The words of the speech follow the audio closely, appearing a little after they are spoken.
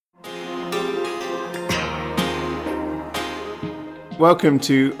Welcome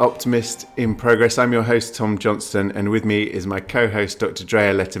to Optimist in Progress. I'm your host, Tom Johnston, and with me is my co-host, Dr.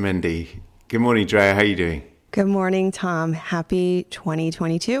 Drea Letamendi. Good morning, Drea. How are you doing? Good morning, Tom. Happy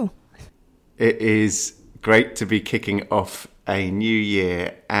 2022. It is great to be kicking off a new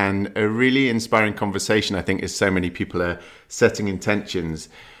year and a really inspiring conversation, I think, as so many people are setting intentions.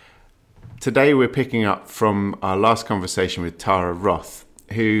 Today, we're picking up from our last conversation with Tara Roth,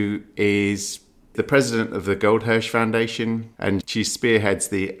 who is the president of the Goldhirsch Foundation, and she spearheads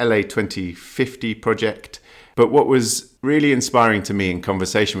the LA 2050 project. But what was really inspiring to me in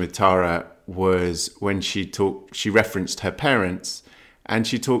conversation with Tara was when she referenced her parents, and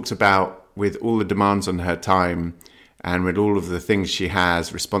she talked about, with all the demands on her time and with all of the things she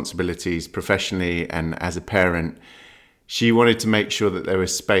has, responsibilities professionally and as a parent, she wanted to make sure that there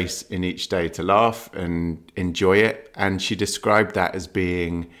was space in each day to laugh and enjoy it. And she described that as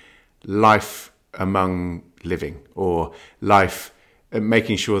being life among living, or life,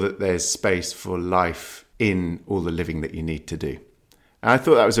 making sure that there's space for life in all the living that you need to do. And I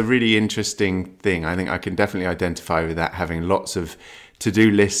thought that was a really interesting thing. I think I can definitely identify with that, having lots of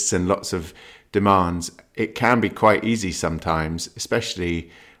to-do lists and lots of demands. It can be quite easy sometimes,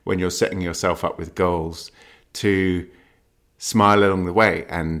 especially when you're setting yourself up with goals, to smile along the way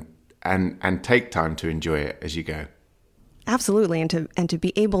and take time to enjoy it as you go. Absolutely, and to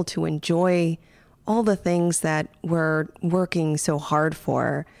be able to enjoy all the things that we're working so hard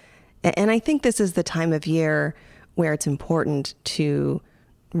for. And I think this is the time of year where it's important to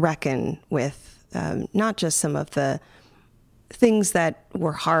reckon with not just some of the things that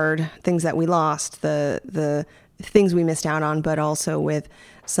were hard, things that we lost, the things we missed out on, but also with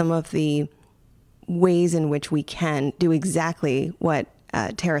some of the ways in which we can do exactly what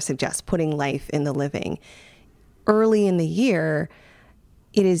Tara suggests, putting life in the living. Early in the year,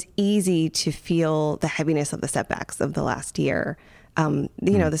 it is easy to feel the heaviness of the setbacks of the last year.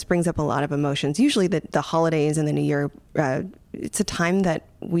 This brings up a lot of emotions. Usually the holidays and the new year, it's a time that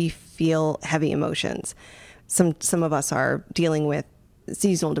we feel heavy emotions. Some of us are dealing with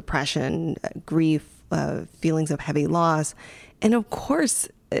seasonal depression, grief, feelings of heavy loss. And of course,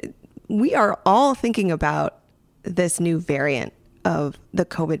 we are all thinking about this new variant of the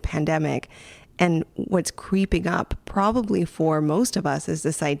COVID pandemic. And what's creeping up probably for most of us is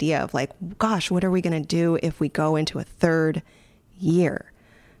this idea of like, gosh, what are we going to do if we go into a third year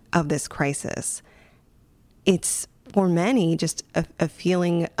of this crisis? It's for many just a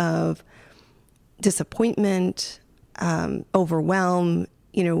feeling of disappointment, overwhelm,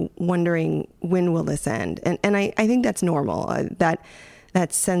 wondering when will this end? And I think that's normal,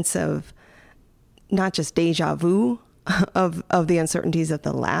 that sense of not just deja vu of the uncertainties of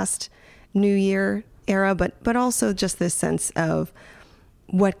the last New Year era, but also just this sense of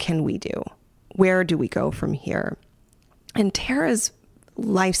what can we do? Where do we go from here? And Tara's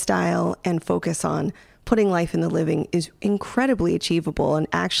lifestyle and focus on putting life in the living is incredibly achievable, and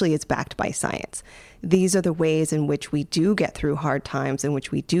actually it's backed by science. These are the ways in which we do get through hard times, in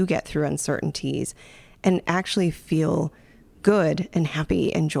which we do get through uncertainties and actually feel good and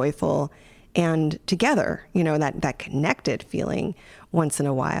happy and joyful and together, that connected feeling once in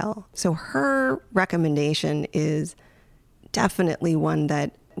a while. So her recommendation is definitely one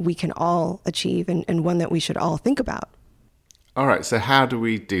that we can all achieve and one that we should all think about. All right, so how do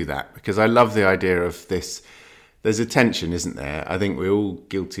we do that? Because I love the idea of this. There's a tension, isn't there? I think we're all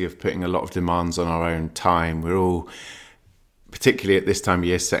guilty of putting a lot of demands on our own time. We're all, particularly at this time of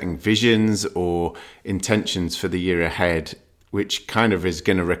year, setting visions or intentions for the year ahead, which kind of is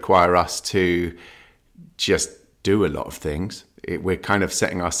going to require us to just do a lot of things. We're kind of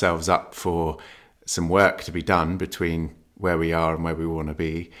setting ourselves up for some work to be done between where we are and where we want to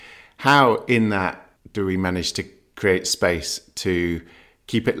be. How in that do we manage to create space to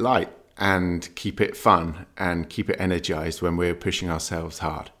keep it light and keep it fun and keep it energized when we're pushing ourselves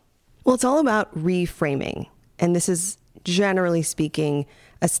hard? Well, it's all about reframing. And this is, generally speaking,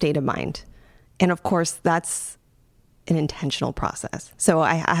 a state of mind. And of course, that's an intentional process. So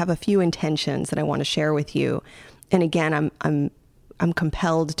I have a few intentions that I want to share with you. And again, I'm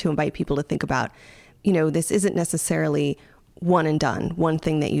compelled to invite people to think about, this isn't necessarily one and done, one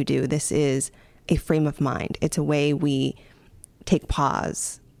thing that you do. This is a frame of mind. It's a way we take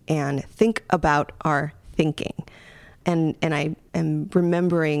pause and think about our thinking. And I am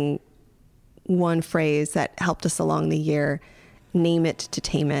remembering one phrase that helped us along the year, name it to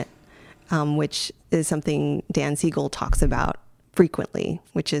tame it, which is something Dan Siegel talks about frequently,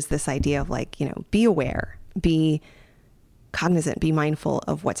 which is this idea of be aware, be cognizant, be mindful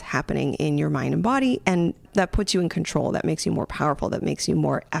of what's happening in your mind and body. And that puts you in control. That makes you more powerful. That makes you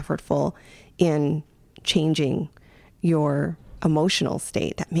more effortful in changing your emotional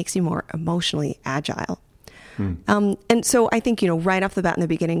state, that makes you more emotionally agile. And so I think, right off the bat in the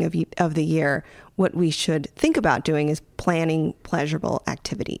beginning of the year, what we should think about doing is planning pleasurable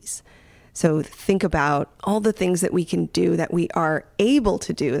activities. So think about all the things that we can do, that we are able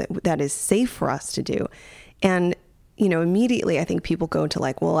to do, that is safe for us to do. And, immediately I think people go to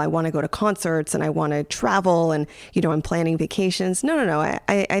like, well, I want to go to concerts and I want to travel and, I'm planning vacations. No.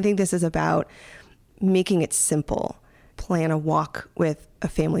 I think this is about making it simple. Plan a walk with a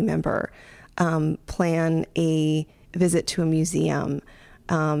family member. Plan a visit to a museum,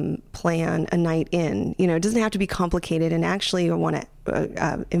 plan a night in. It doesn't have to be complicated. And actually, I want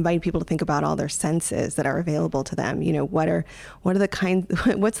to invite people to think about all their senses that are available to them. What's the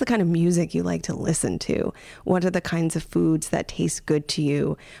kind of music you like to listen to? What are the kinds of foods that taste good to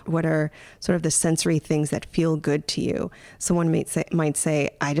you? What are sort of the sensory things that feel good to you? Someone might say,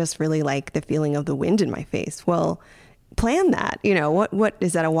 I just really like the feeling of the wind in my face. Well, plan that. What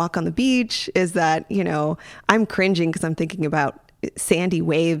is that? A walk on the beach? Is that, I'm cringing because I'm thinking about sandy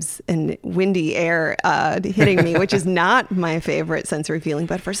waves and windy air hitting me, which is not my favorite sensory feeling,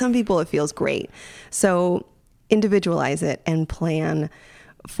 but for some people it feels great. So individualize it and plan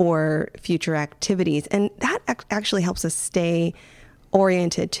for future activities. And that actually helps us stay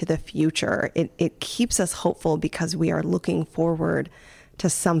oriented to the future. It keeps us hopeful because we are looking forward to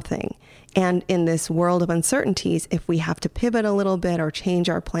something. And in this world of uncertainties, if we have to pivot a little bit or change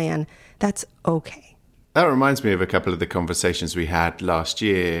our plan, that's okay. That reminds me of a couple of the conversations we had last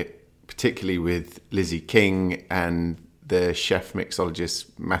year, particularly with Lizzie King and the chef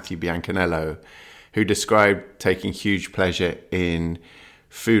mixologist Matthew Biancanello, who described taking huge pleasure in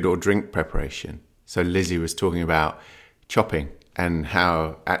food or drink preparation. So Lizzie was talking about chopping and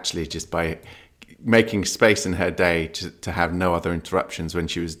how actually just by making space in her day to have no other interruptions when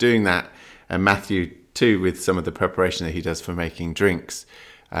she was doing that. And Matthew, too, with some of the preparation that he does for making drinks,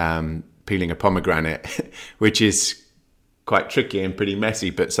 peeling a pomegranate, which is quite tricky and pretty messy,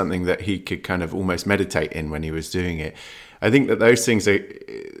 but something that he could kind of almost meditate in when he was doing it. I think that those things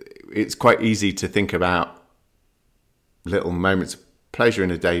it's quite easy to think about little moments of pleasure in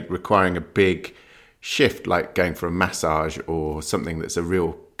a day requiring a big shift, like going for a massage or something that's a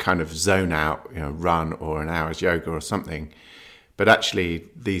real kind of zone out, run or an hour's yoga or something. But actually,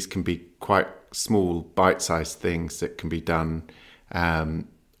 these can be quite small, bite-sized things that can be done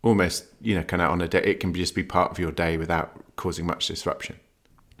almost, kind of on a day. It can just be part of your day without causing much disruption.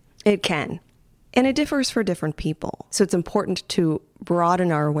 It can. And it differs for different people. So it's important to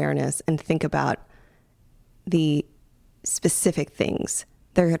broaden our awareness and think about the specific things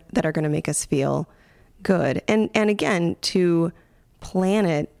that are going to make us feel good. And again, to plan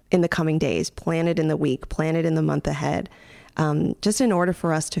it in the coming days, plan it in the week, plan it in the month ahead, just in order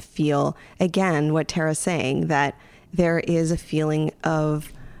for us to feel, again, what Tara's saying, that there is a feeling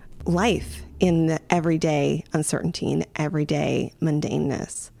of life in the everyday uncertainty and everyday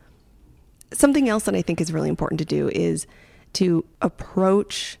mundaneness. Something else that I think is really important to do is to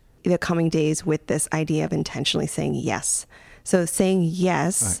approach the coming days with this idea of intentionally saying yes. So saying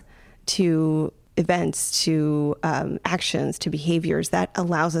yes to events, to actions, to behaviors, that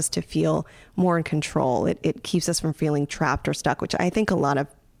allows us to feel more in control. It keeps us from feeling trapped or stuck, which I think a lot of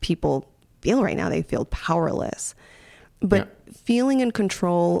people feel right now. They feel powerless. But feeling in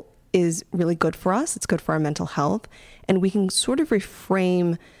control is really good for us. It's good for our mental health. And we can sort of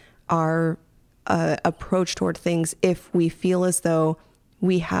reframe our approach toward things if we feel as though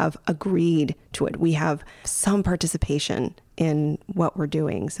we have agreed to it. We have some participation in what we're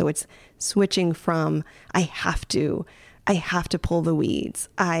doing. So it's switching from, I have to pull the weeds.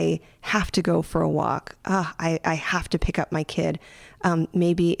 I have to go for a walk. I have to pick up my kid.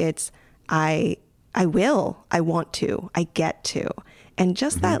 Maybe it's, I want to, I get to. And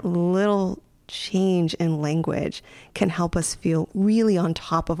just that little change in language can help us feel really on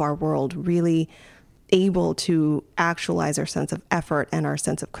top of our world, really able to actualize our sense of effort and our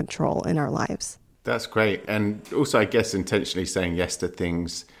sense of control in our lives. That's great. And also, I guess intentionally saying yes to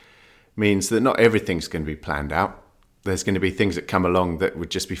things means that not everything's going to be planned out. There's going to be things that come along that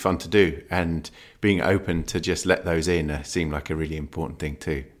would just be fun to do, and being open to just let those in seem like a really important thing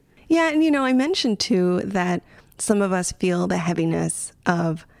too. Yeah. And, I mentioned too that some of us feel the heaviness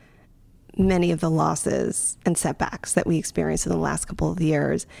of many of the losses and setbacks that we experienced in the last couple of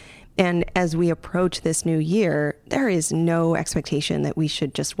years. And as we approach this new year, there is no expectation that we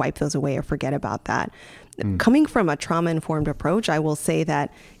should just wipe those away or forget about that. Coming from a trauma-informed approach, I will say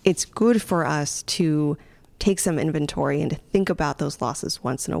that it's good for us to take some inventory and to think about those losses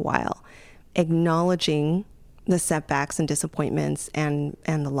once in a while. Acknowledging the setbacks and disappointments and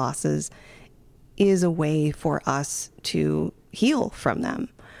the losses is a way for us to heal from them.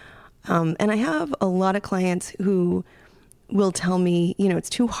 And I have a lot of clients who will tell me, it's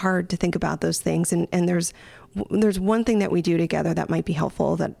too hard to think about those things. And there's one thing that we do together that might be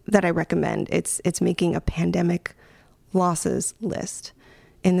helpful that I recommend. It's making a pandemic losses list.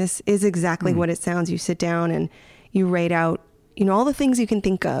 And this is exactly what it sounds. You sit down and you write out, all the things you can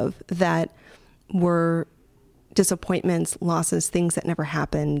think of that were disappointments, losses, things that never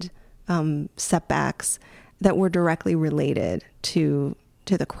happened, setbacks that were directly related to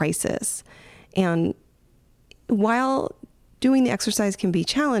the crisis. And while doing the exercise can be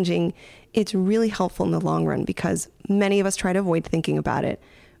challenging, it's really helpful in the long run because many of us try to avoid thinking about it.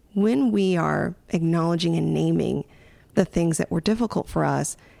 When we are acknowledging and naming the things that were difficult for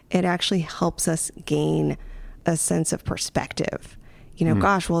us, it actually helps us gain a sense of perspective.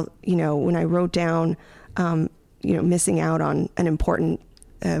 Gosh, well, when I wrote down, missing out on an important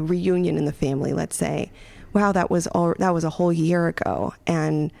reunion in the family, let's say, wow, that was a whole year ago,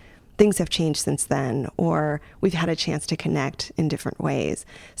 and things have changed since then, or we've had a chance to connect in different ways.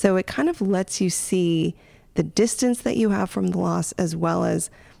 So it kind of lets you see the distance that you have from the loss, as well as,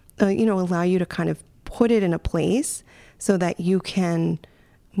 allow you to kind of put it in a place so that you can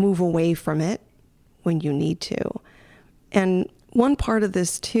move away from it when you need to. And one part of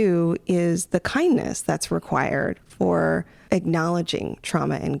this too is the kindness that's required for acknowledging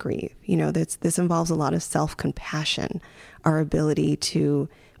trauma and grief. This involves a lot of self-compassion, our ability to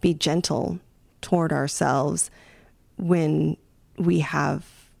be gentle toward ourselves when we have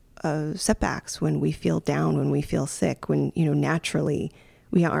setbacks, when we feel down, when we feel sick, when, naturally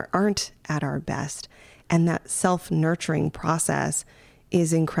we aren't at our best. And that self-nurturing process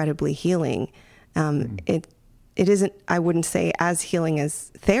is incredibly healing. It isn't, I wouldn't say as healing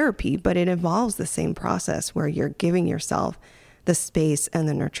as therapy, but it involves the same process where you're giving yourself the space and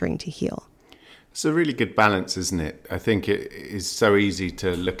the nurturing to heal. It's a really good balance, isn't it? I think it is so easy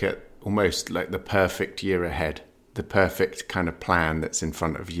to look at almost like the perfect year ahead, the perfect kind of plan that's in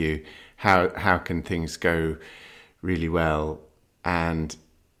front of you. How can things go really well? And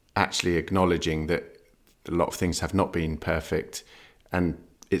actually acknowledging that a lot of things have not been perfect, and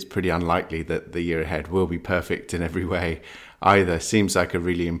it's pretty unlikely that the year ahead will be perfect in every way either, seems like a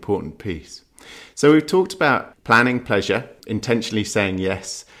really important piece. So we've talked about planning pleasure, intentionally saying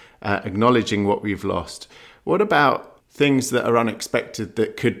yes, acknowledging what we've lost. What about things that are unexpected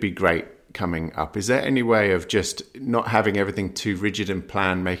that could be great coming up? Is there any way of just not having everything too rigid and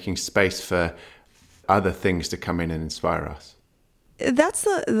planned, making space for other things to come in and inspire us? That's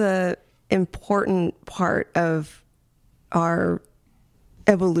the important part of our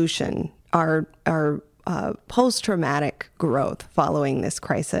evolution, our post-traumatic growth following this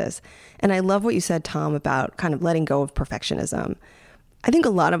crisis. And I love what you said, Tom, about kind of letting go of perfectionism. I think a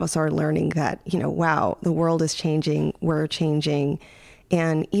lot of us are learning that, wow, the world is changing, we're changing,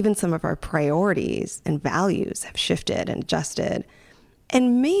 and even some of our priorities and values have shifted and adjusted.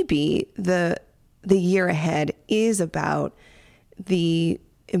 And maybe the year ahead is about the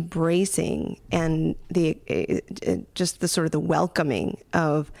embracing and the just the sort of the welcoming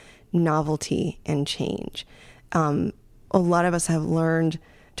of novelty and change. A lot of us have learned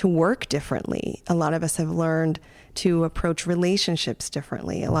to work differently. A lot of us have learned to approach relationships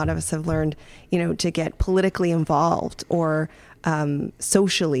differently. A lot of us have learned, to get politically involved or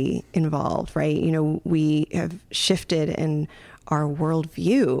socially involved, right? We have shifted in our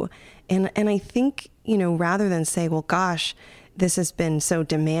worldview. And I think, rather than say, well, gosh, this has been so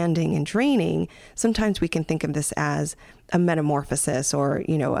demanding and draining, sometimes we can think of this as a metamorphosis or,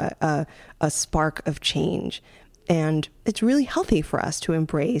 a spark of change. And it's really healthy for us to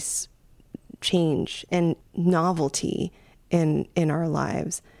embrace change and novelty in our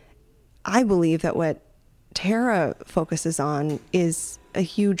lives. I believe that what Tara focuses on is a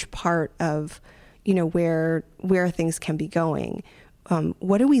huge part of, where things can be going.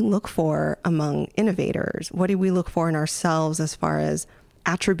 What do we look for among innovators? What do we look for in ourselves as far as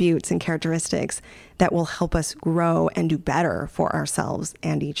attributes and characteristics that will help us grow and do better for ourselves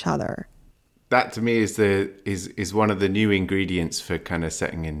and each other? That to me is one of the new ingredients for kind of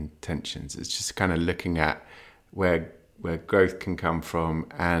setting intentions. It's just kind of looking at where growth can come from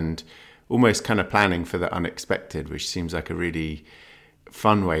and almost kind of planning for the unexpected, which seems like a really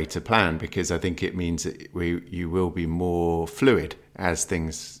fun way to plan, because I think it means that you will be more fluid as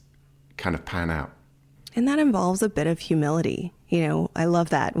things kind of pan out. And that involves a bit of humility. I love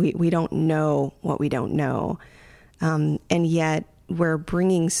that. We don't know what we don't know. And yet we're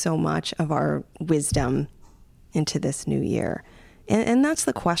bringing so much of our wisdom into this new year. And that's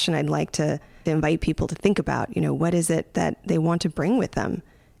the question I'd like to invite people to think about. What is it that they want to bring with them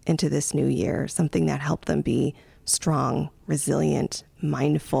into this new year? Something that helped them be strong, resilient,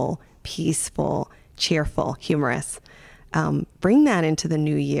 mindful, peaceful, cheerful, humorous. Bring that into the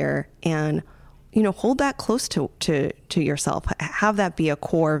new year and, hold that close to yourself. Have that be a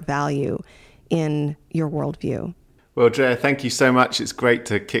core value in your worldview. Well, Drea, thank you so much. It's great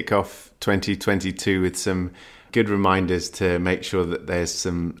to kick off 2022 with some good reminders to make sure that there's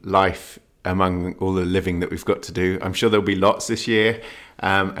some life among all the living that we've got to do. I'm sure there'll be lots this year,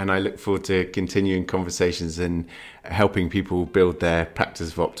 and I look forward to continuing conversations and helping people build their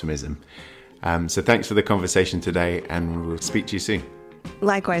practice of optimism. So thanks for the conversation today, and we'll speak to you soon.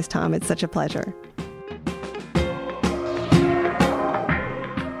 Likewise, Tom, it's such a pleasure.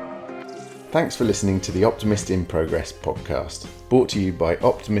 Thanks for listening to the Optimist in Progress podcast, brought to you by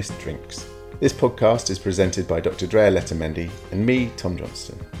Optimist Drinks. This podcast is presented by Dr. Drea Letamendi and me, Tom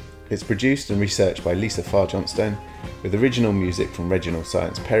Johnston. It's produced and researched by Lisa Farr-Johnstone, with original music from Reginald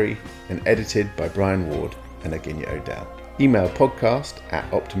Science Perry and edited by Brian Ward and Aginia O'Dowd. Email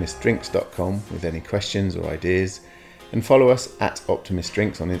podcast@optimistdrinks.com with any questions or ideas, and follow us at Optimist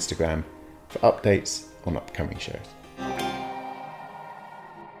Drinks on Instagram for updates on upcoming shows.